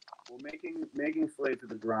 Well, making Slave to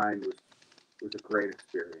the Grind was a great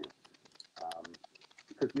experience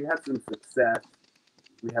because we had some success.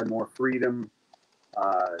 We had more freedom.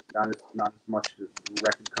 Not as much as the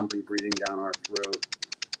record company breathing down our throat.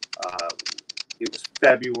 It was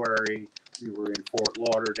February. We were in Fort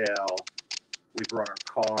Lauderdale. We brought our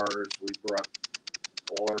cars. We brought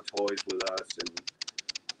all our toys with us, and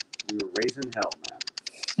we were raising hell, man.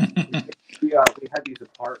 we had these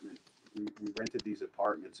apartments. We rented these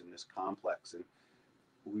apartments in this complex, and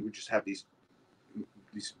we would just have these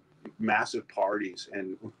massive parties.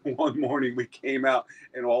 And one morning we came out,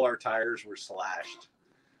 and all our tires were slashed.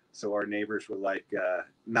 So our neighbors were like,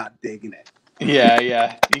 not digging it. Yeah.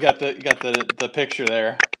 You got the picture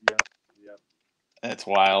there. Yep. That's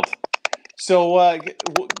wild. So,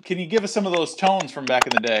 can you give us some of those tones from back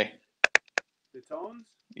in the day? The tones?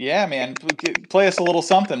 Yeah, man. Play us a little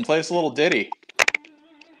something. Play us a little ditty.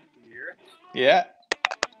 You hear it? Yeah.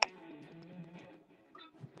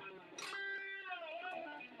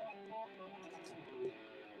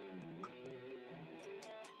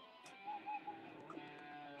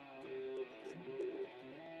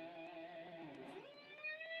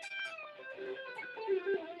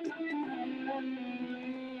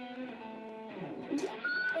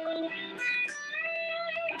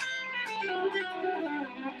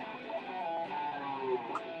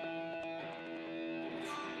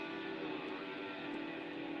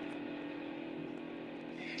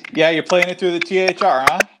 Yeah, you're playing it through the THR,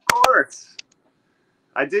 huh? Of course.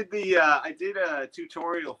 I did a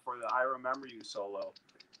tutorial for the I Remember You solo,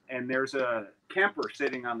 and there's a Kemper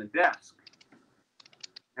sitting on the desk.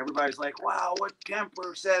 Everybody's like, "Wow, what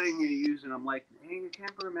Kemper setting are you using?" I'm like, "Ain't a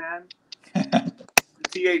Kemper, man.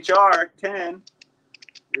 The THR 10.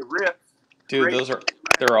 It rips." Dude, Great.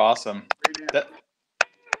 they're awesome. Great.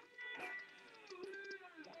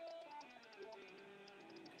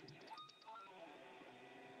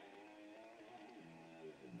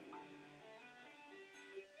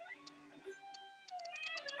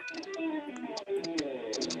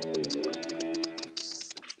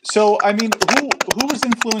 So, I mean, who was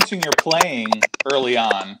influencing your playing early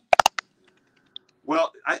on?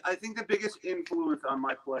 Well, I think the biggest influence on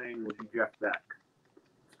my playing would be Jeff Beck,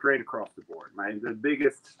 straight across the board.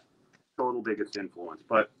 The total biggest influence.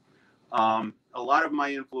 But a lot of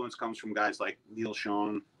my influence comes from guys like Neil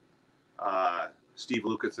Schon, Steve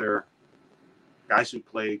Lukather, guys who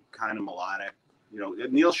play kind of melodic. You know,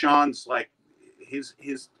 Neil Schon's like his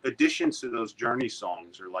additions to those Journey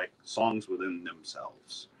songs are like songs within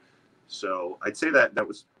themselves. So I'd say that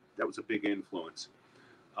was a big influence.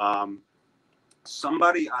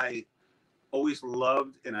 Somebody I always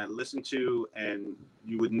loved and I listened to, and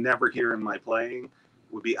you would never hear in my playing,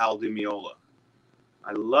 would be Al Di Meola.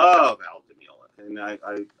 I love Al Di Meola, and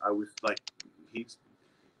I was like, he's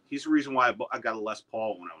the reason why I got a Les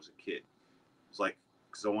Paul when I was a kid. It's like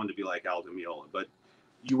because I wanted to be like Al Di Meola, but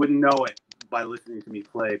you wouldn't know it by listening to me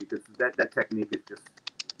play because that technique is just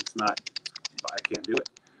it's not. I can't do it.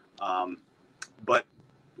 But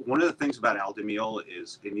one of the things about Al Di Meola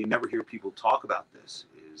is, and you never hear people talk about this,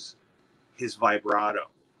 is his vibrato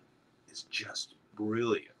is just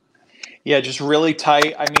brilliant. Yeah, just really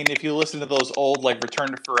tight. I mean, if you listen to those old like Return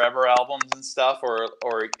to Forever albums and stuff, or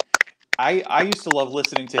I used to love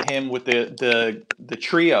listening to him with the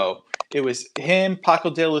trio. It was him, Paco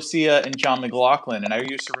de Lucia, and John McLaughlin, and I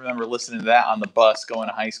used to remember listening to that on the bus going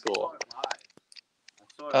to high school. I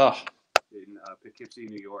saw it in Poughkeepsie,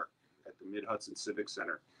 New York, at the Mid Hudson Civic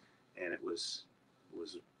Center, and it was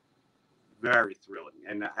very thrilling.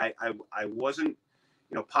 And I wasn't,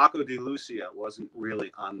 Paco de Lucia wasn't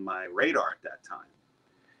really on my radar at that time,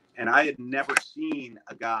 and I had never seen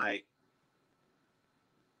a guy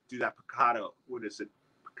do that piccato. What is it?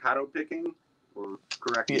 Piccato picking, or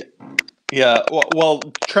correct? Yeah. Well,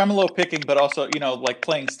 tremolo picking, but also like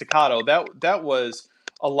playing staccato. That was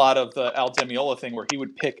a lot of the Al Di Meola thing, where he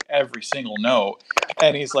would pick every single note,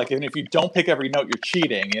 and he's like, and if you don't pick every note, you're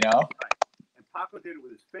cheating, Right. And Paco did it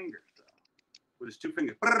with his fingers, though, with his two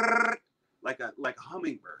fingers, like a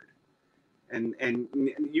hummingbird. And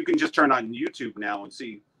you can just turn on YouTube now and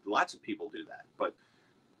see lots of people do that. But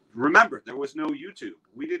remember, there was no YouTube.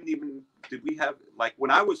 Did we have, like,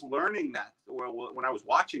 when I was learning that, or when I was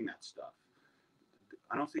watching that stuff,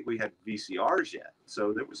 I don't think we had VCRs yet.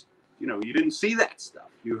 So there was, you didn't see that stuff.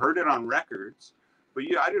 You heard it on records, but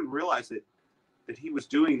I didn't realize that he was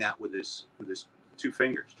doing that with his two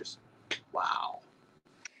fingers. Just wow.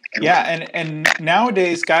 Yeah, and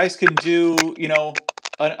nowadays guys can do,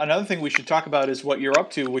 another thing we should talk about is what you're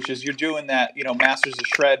up to, which is you're doing that, Masters of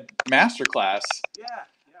Shred masterclass. Yeah,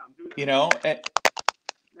 I'm doing that.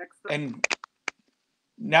 And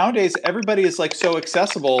nowadays everybody is like so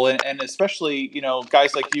accessible, and especially,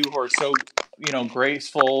 guys like you who are so,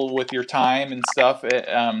 graceful with your time and stuff,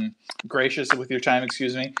 gracious with your time,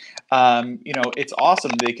 excuse me. It's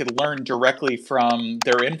awesome. They could learn directly from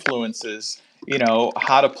their influences,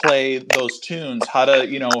 how to play those tunes, how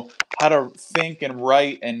to think and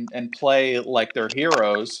write and play like their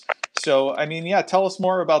heroes. So, I mean, yeah, tell us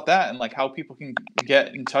more about that and like how people can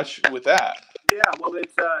get in touch with that. Yeah, well,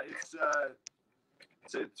 it's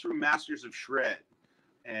through Masters of Shred,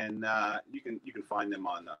 and you can find them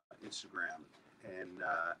on Instagram,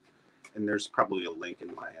 and there's probably a link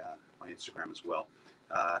in my Instagram as well.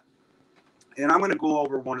 And I'm going to go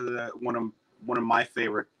over one of my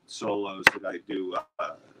favorite solos that I do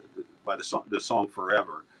by the song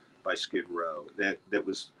 "Forever" by Skid Row that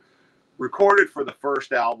was recorded for the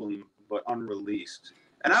first album but unreleased.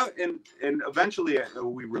 And eventually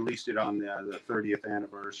we released it on the 30th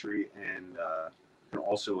anniversary and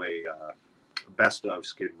also a best of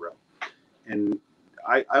Skid Row. And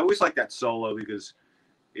I always like that solo because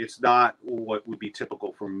it's not what would be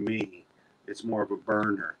typical for me. It's more of a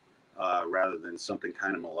burner rather than something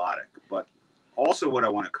kind of melodic. But also what I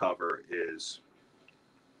want to cover is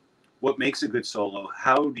what makes a good solo.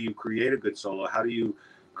 How do you create a good solo? How do you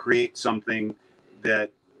create something that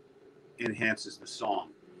enhances the song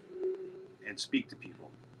and speak to people?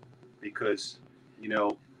 Because,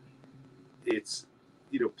 it's,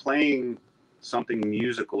 playing something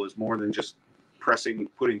musical is more than just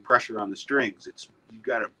putting pressure on the strings. It's, you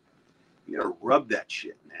gotta rub that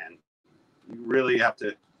shit, man. You really have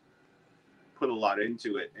to put a lot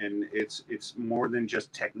into it. And it's more than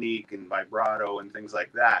just technique and vibrato and things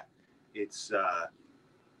like that. It's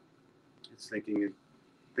thinking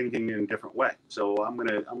in a different way. So I'm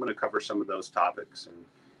gonna cover some of those topics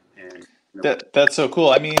and that's so cool.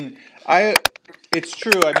 I mean, it's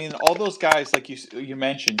true. I mean, all those guys like you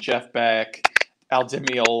mentioned, Jeff Beck, Al Di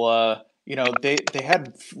Meola, they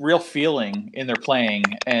had real feeling in their playing.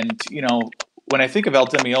 And when I think of Al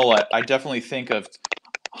Di Meola, I definitely think of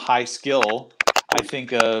high skill. I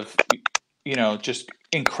think of just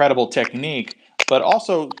incredible technique, but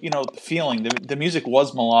also feeling. The music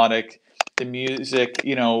was melodic. The music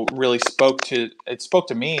really spoke to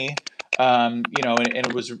me. And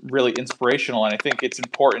it was really inspirational. And I think it's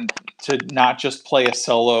important to not just play a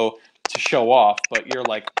solo to show off, but you're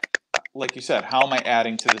like you said, how am I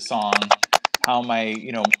adding to the song? How am I,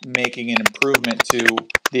 making an improvement to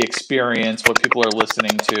the experience, what people are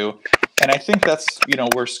listening to? And I think that's,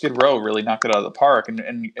 where Skid Row really knocked it out of the park,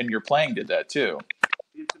 and your playing did that too.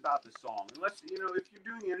 It's about the song. Unless, if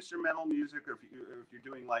you're doing instrumental music or if you're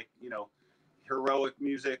doing like, heroic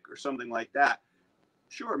music or something like that,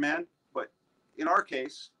 sure, man. But in our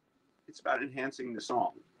case, it's about enhancing the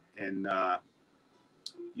song. And,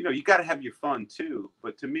 you got to have your fun too.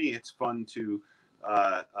 But to me, it's fun to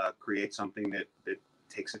create something that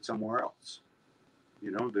takes it somewhere else.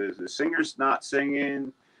 The singer's not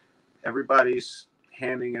singing. Everybody's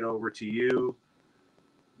handing it over to you.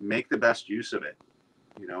 Make the best use of it.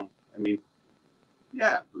 I mean,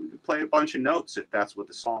 yeah, play a bunch of notes if that's what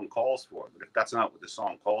the song calls for. But if that's not what the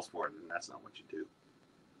song calls for, then that's not what you do.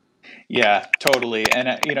 Yeah, totally.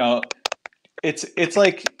 And it's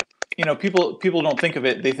like people don't think of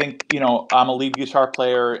it. They think I'm a lead guitar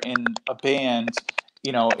player in a band.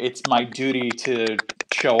 It's my duty to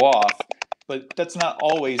show off, but that's not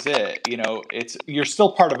always it. You're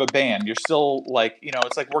still part of a band. You're still like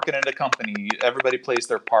it's like working in a company. Everybody plays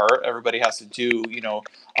their part. Everybody has to do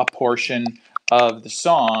a portion of the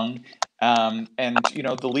song. And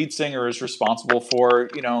the lead singer is responsible for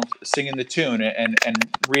singing the tune and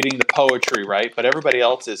reading the poetry, right? But everybody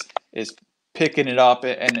else is picking it up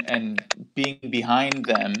and being behind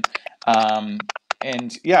them.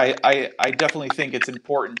 And yeah, I definitely think it's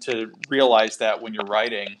important to realize that when you're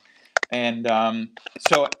writing. And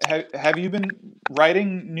so have you been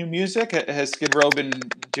writing new music? Has Skid Row been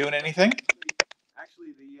doing anything?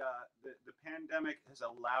 Actually, the pandemic has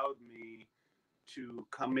allowed me to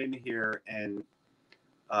come in here and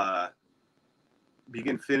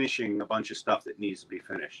begin finishing a bunch of stuff that needs to be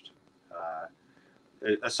finished.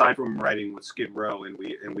 Aside from writing with Skid Row, and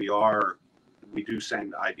we do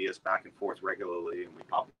send ideas back and forth regularly, and we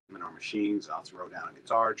pop them in our machines. I'll throw down a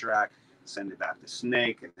guitar track, send it back to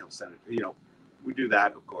Snake, and he'll send it. We do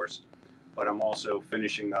that, of course. But I'm also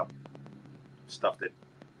finishing up stuff that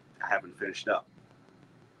I haven't finished up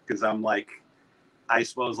because I'm like, I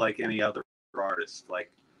suppose like any other artist,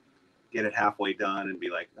 like get it halfway done and be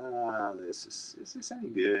like, is this any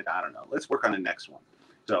good? I don't know. Let's work on the next one.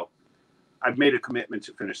 So I've made a commitment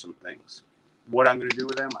to finish some things. What I'm going to do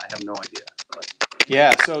with them, I have no idea. But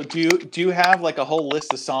Yeah. So do you have like a whole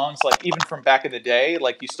list of songs, like even from back in the day?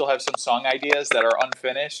 Like you still have some song ideas that are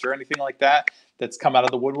unfinished or anything like that that's come out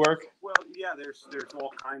of the woodwork? Well, yeah, there's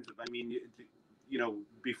all kinds of. I mean,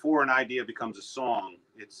 before an idea becomes a song,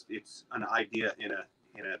 it's an idea in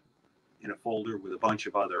a folder with a bunch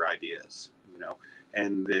of other ideas.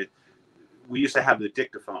 And we used to have the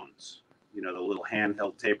dictaphones, the little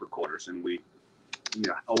handheld tape recorders, and we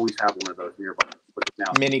always have one of those nearby. But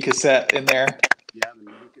now, Mini cassette in there. yeah, the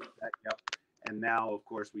music is that, yep. And now, of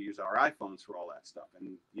course, we use our iPhones for all that stuff,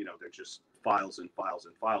 and they're just files and files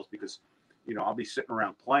and files because, I'll be sitting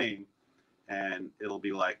around playing, and it'll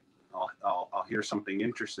be like I'll hear something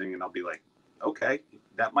interesting, and I'll be like, okay,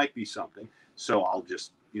 that might be something. So I'll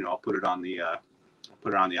just I'll put it on the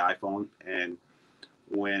iPhone, and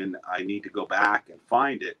when I need to go back and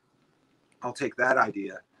find it, I'll take that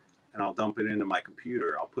idea and I'll dump it into my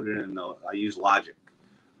computer. I'll put it in I use Logic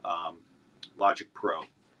Pro,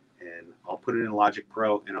 and I'll put it in Logic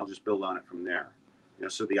Pro, and I'll just build on it from there.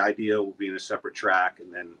 So the idea will be in a separate track,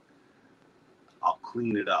 and then I'll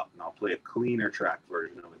clean it up, and I'll play a cleaner track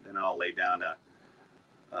version of it. Then I'll lay down a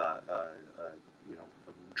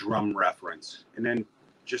drum reference, and then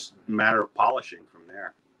just a matter of polishing from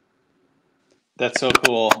there. That's so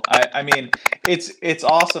cool. I mean, it's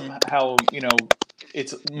awesome how,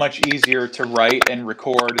 it's much easier to write and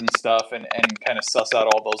record and stuff and kind of suss out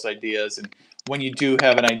all those ideas. And when you do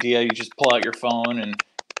have an idea, you just pull out your phone and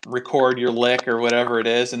record your lick or whatever it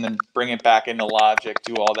is, and then bring it back into Logic,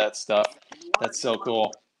 do all that stuff. That's so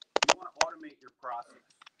cool. You want to automate your process,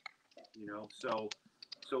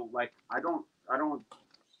 so like I don't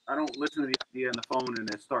listen to the idea on the phone and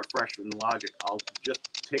then start fresh in Logic. I'll just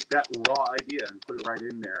take that raw idea and put it right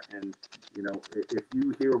in there. And if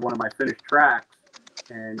you hear one of my finished tracks,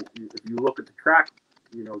 and if you look at the track,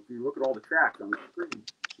 if you look at all the tracks on the screen,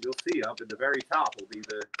 you'll see up at the very top will be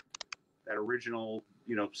that original,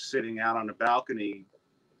 sitting out on the balcony,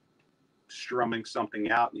 strumming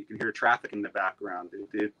something out, and you can hear traffic in the background.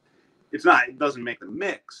 It doesn't make the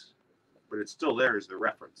mix, but it's still there as the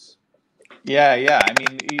reference. Yeah. I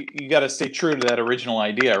mean, you got to stay true to that original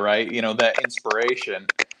idea, right? That inspiration,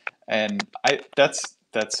 and that's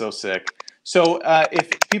so sick. So if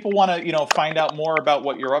people want to, find out more about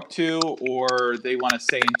what you're up to, or they want to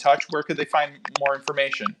stay in touch, where could they find more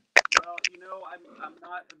information? Well, I'm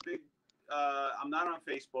not a big. I'm not on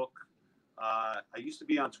Facebook. I used to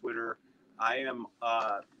be on Twitter. I'm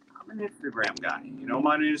an Instagram guy. I'm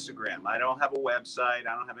on Instagram. I don't have a website.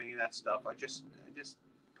 I don't have any of that stuff. I just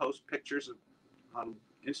post pictures on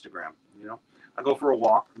Instagram. I go for a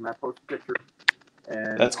walk and I post a picture.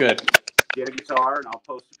 And that's good. Get a guitar and I'll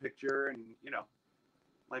post a picture, and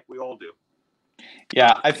like we all do.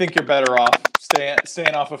 Yeah, I think you're better off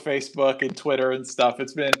staying off of Facebook and Twitter and stuff.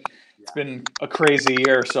 It's been a crazy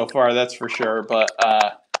year so far, that's for sure. But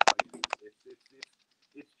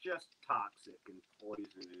it's just toxic and poison.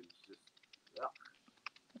 It's just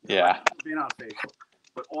yeah. I've been on Facebook,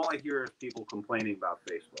 but all I hear is people complaining about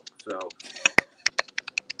Facebook. So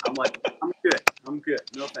I'm like, I'm good.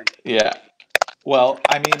 No thanks. Yeah. Well,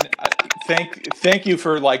 I mean, thank you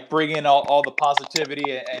for like bringing all the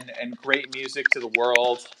positivity and great music to the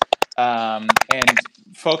world. And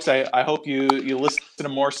folks, I hope you listen to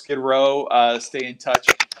more Skid Row, stay in touch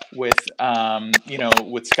with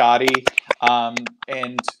with Scotti,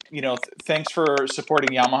 and thanks for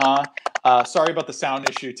supporting Yamaha. Sorry about the sound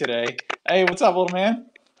issue today. Hey, what's up, little man?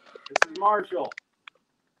 This is Marshall.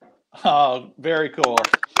 Oh, very cool. Where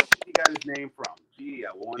he got his name from? Gee,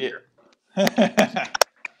 I wonder. Yeah.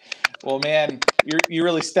 Well, man, you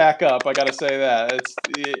really stack up. I gotta say that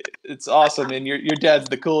it's awesome, and your dad's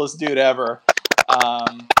the coolest dude ever.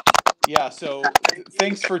 Yeah. So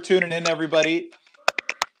thanks for tuning in, everybody.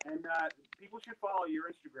 And people should follow your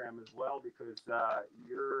Instagram as well, because I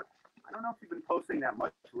don't know if you've been posting that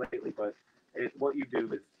much lately, but what you do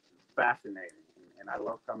is fascinating, and I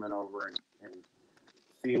love coming over and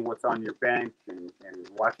seeing what's on your bench and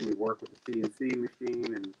watching you work with the CNC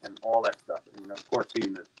machine and all that stuff. And of course,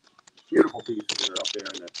 seeing the beautiful pieces that are up there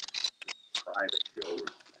in the private shows.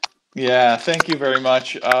 Yeah, thank you very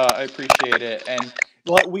much. I appreciate it. And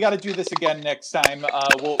we got to do this again next time.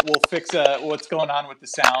 We'll fix what's going on with the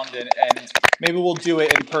sound, and maybe we'll do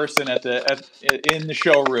it in person in the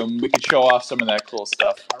showroom. We could show off some of that cool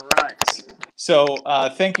stuff. All right. So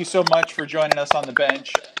thank you so much for joining us on the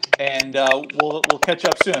bench, and we'll catch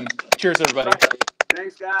up soon. Cheers, everybody.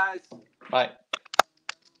 Thanks, guys. Bye.